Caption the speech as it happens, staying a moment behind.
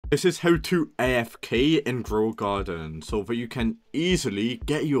This is how to AFK in Grow Garden so that you can easily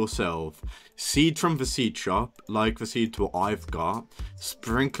get yourself seed from the seed shop, like the seeds what I've got,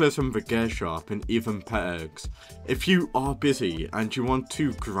 sprinklers from the gear shop, and even pet eggs. If you are busy and you want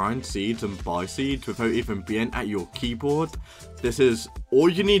to grind seeds and buy seeds without even being at your keyboard, this is all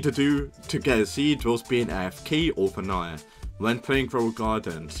you need to do to get a seed whilst being AFK overnight. When playing Grow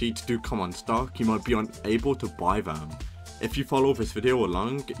Garden, seeds do come on stock, you might be unable to buy them. If you follow this video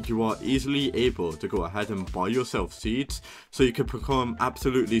along, you are easily able to go ahead and buy yourself seeds so you can become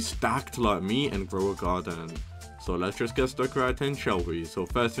absolutely stacked like me and grow a garden. So let's just get stuck right in, shall we? So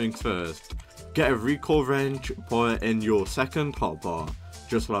first things first, get a recoil wrench, put it in your second hotbar,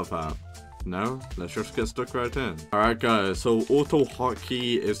 just like that. Now, let's just get stuck right in. Alright guys, so auto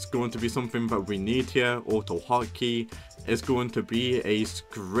hotkey is going to be something that we need here. Auto hotkey is going to be a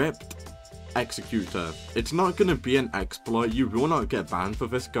script executor. It's not going to be an exploit. You will not get banned for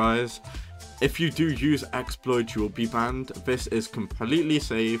this, guys. If you do use exploit, you will be banned. This is completely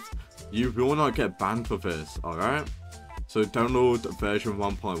safe. You will not get banned for this, alright? So download version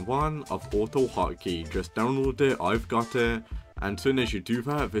 1.1 of auto hotkey. Just download it. I've got it. And as soon as you do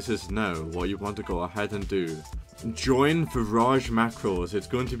that, this is now what you want to go ahead and do. Join VIRAGE Macros. It's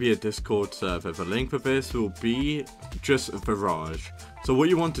going to be a Discord server. The link for this will be just VIRAGE. So what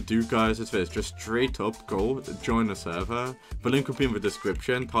you want to do, guys, is this. Just straight up go join a server. The link will be in the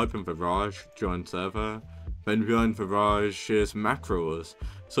description. Type in VIRAGE, join server. Then behind VIRAGE, here's macros.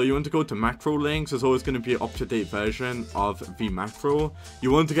 So you want to go to macro links. There's always going to be an up-to-date version of the macro.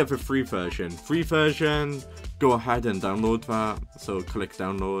 You want to get the free version. Free version, go ahead and download that. So click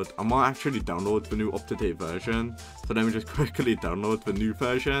download. I might actually download the new up-to-date version. So let me just quickly download the new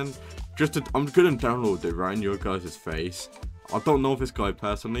version. I'm going to download it right in your guys' face. I don't know this guy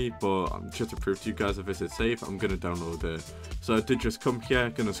personally, but just to prove to you guys if this is safe, I'm going to download it. So I did just come here,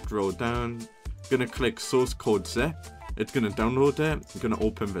 going to scroll down. Gonna click source code zip. It's gonna download it. I'm gonna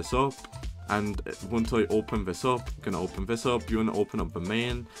open this up, and once I open this up, I'm gonna open this up. You want to open up the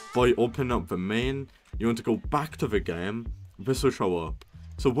main. By opening up the main, you want to go back to the game. This will show up.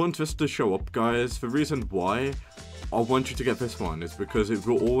 So once this does show up, guys, the reason why I want you to get this one is because it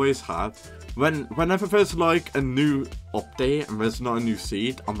will always have, whenever there's like a new update and there's not a new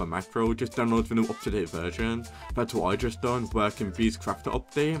seed on the macro, just download the new up-to-date version. That's what I just done, working Bees Crafter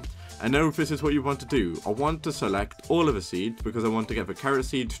update. And now this is what you want to do. I want to select all of the seeds because I want to get the carrot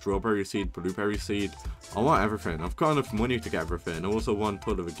seed, strawberry seed, blueberry seed. I want everything. I've got enough money to get everything. I also want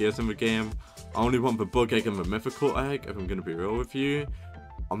all of the gears in the game. I only want the bug egg and the mythical egg, if I'm going to be real with you.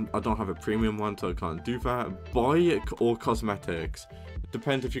 I don't have a premium one, so I can't do that. Buy all cosmetics. It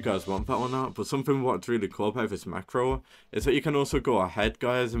depends if you guys want that or not, but something what's really cool about this macro is that you can also go ahead,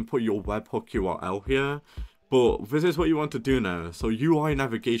 guys, and put your webhook URL here. But this is what you want to do now. So UI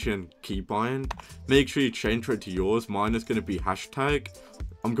navigation keybind, make sure you change it to yours. Mine is going to be hashtag.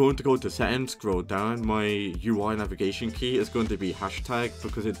 I'm going to go to settings, scroll down. My UI navigation key is going to be hashtag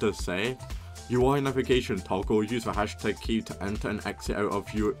because it does say UI navigation toggle, use the hashtag key to enter and exit out of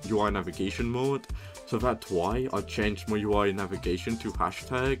UI navigation mode. So that's why I changed my UI navigation to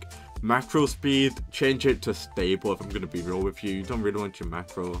hashtag. Macro speed, change it to stable if I'm going to be real with you. You don't really want your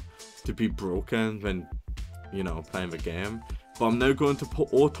macro to be broken when, you know, playing the game. But I'm now going to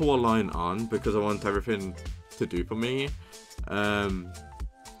put auto align on because I want everything to do for me. And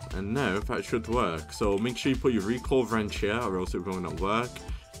now that should work. So make sure you put your recoil wrench here or else it will not work.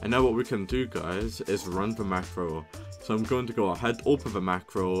 And now what we can do, guys, is run the macro. So I'm going to go ahead, open the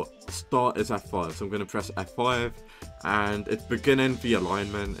macro, start is F5. So I'm going to press F5 and it's beginning the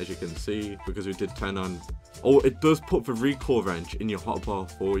alignment, as you can see, because we did turn on. Oh, it does put the recoil wrench in your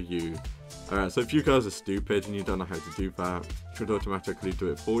hotbar for you. Alright, so if you guys are stupid and you don't know how to do that, it should automatically do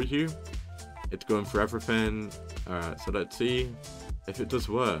it for you. It's going for everything. Alright, so let's see if it does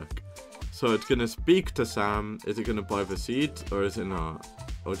work. So it's going to speak to Sam. Is it going to buy the seeds or is it not?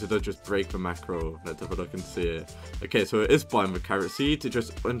 Or did I just break the macro? Let's have a look and see it. Okay, so it is buying the carrot seeds. It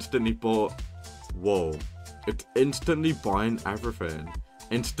just instantly bought. Whoa. It's instantly buying everything.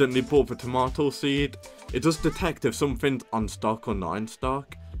 Instantly bought the tomato seed. It does detect if something's on stock or not in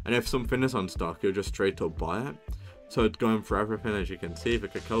stock. And if something is on stock, you'll just straight up buy it. So it's going for everything, as you can see, the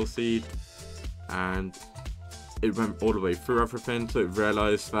cacao seed. And it went all the way through everything. So it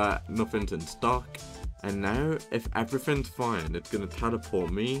realized that nothing's in stock. And now, if everything's fine, it's going to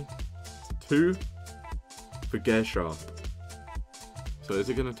teleport me to the gear shop. So is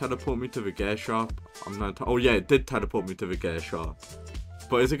it going to teleport me to the gear shop? I'm not. Oh yeah, it did teleport me to the gear shop.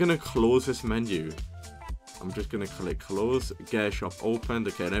 But is it going to close this menu? I'm just going to click close, gear shop opened.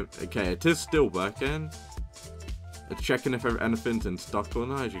 Okay, it is still working. checking if anything's in stock or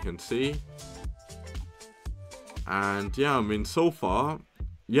not, as you can see. And yeah, I mean, so far,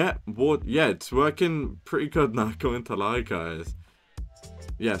 yeah, it's working pretty good, not going to lie, guys.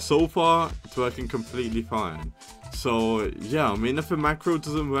 Yeah, so far, it's working completely fine. So, yeah, I mean, if the macro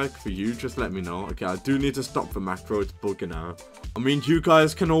doesn't work for you, just let me know. Okay, I do need to stop the macro, it's bugging out. I mean, you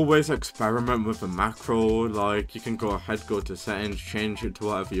guys can always experiment with the macro. Like, you can go ahead, go to settings, change it to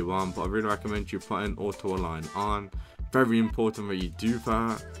whatever you want. But I really recommend you putting auto align on. Very important that you do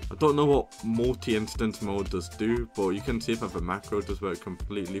that. I don't know what multi-instance mode does do, but you can see that the macro does work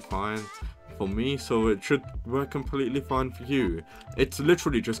completely fine for me, so it should work completely fine for you. It's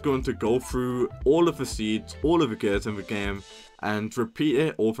literally just going to go through all of the seeds, all of the gears in the game, and repeat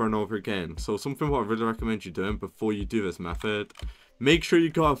it over and over again. So something what I really recommend you doing before you do this method, make sure you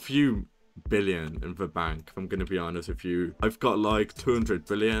got a few billion in the bank. If I'm gonna be honest with you, I've got like 200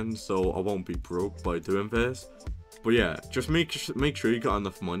 billion, so I won't be broke by doing this. But yeah, just make sure you got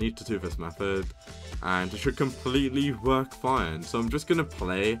enough money to do this method, and it should completely work fine. So I'm just going to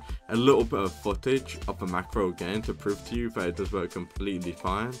play a little bit of footage of the macro again to prove to you that it does work completely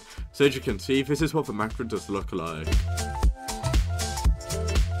fine. So as you can see, this is what the macro does look like.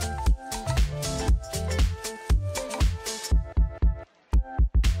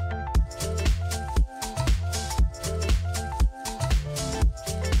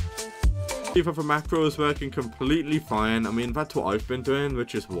 If the macro is working completely fine. I mean, that's what I've been doing,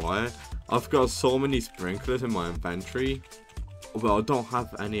 which is why I've got so many sprinklers in my inventory. Well, I don't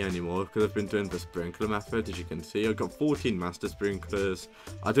have any anymore because I've been doing the sprinkler method. As you can see, I got 14 master sprinklers.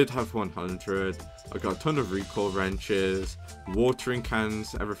 I did have 100. I got a ton of recoil wrenches, watering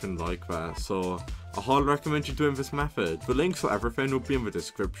cans, everything like that. So I highly recommend you doing this method. The links for everything will be in the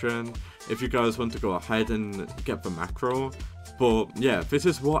description if you guys want to go ahead and get the macro. But yeah, this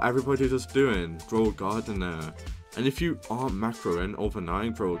is what everybody is doing, grow a garden there. And if you aren't macroing overnight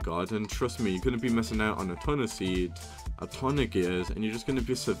and grow a garden, trust me, you're going to be missing out on a ton of seeds, a ton of gears, and you're just going to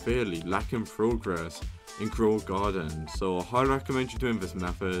be severely lacking progress in grow a garden. So I highly recommend you doing this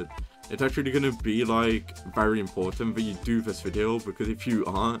method. It's actually going to be like very important that you do this video, because if you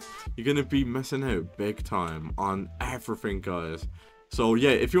aren't, you're going to be missing out big time on everything, guys. So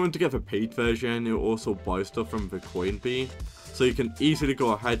yeah, if you want to get the paid version, you'll also buy stuff from the coin bee. So you can easily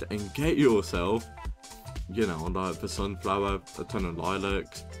go ahead and get yourself, you know, like the sunflower, a ton of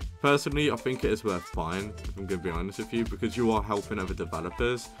lilacs. Personally, I think it is worth buying, if I'm going to be honest with you, because you are helping other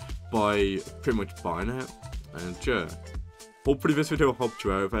developers by pretty much buying it. And yeah, hopefully this video helped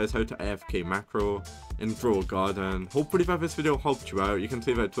you out. That is how to AFK macro in grow a garden. Hopefully that this video helped you out. You can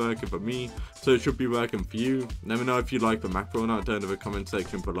see that it's working for me, so it should be working for you. Let me know if you like the macro or not down in the comment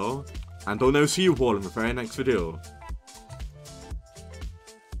section below. And I'll now see you all in the very next video.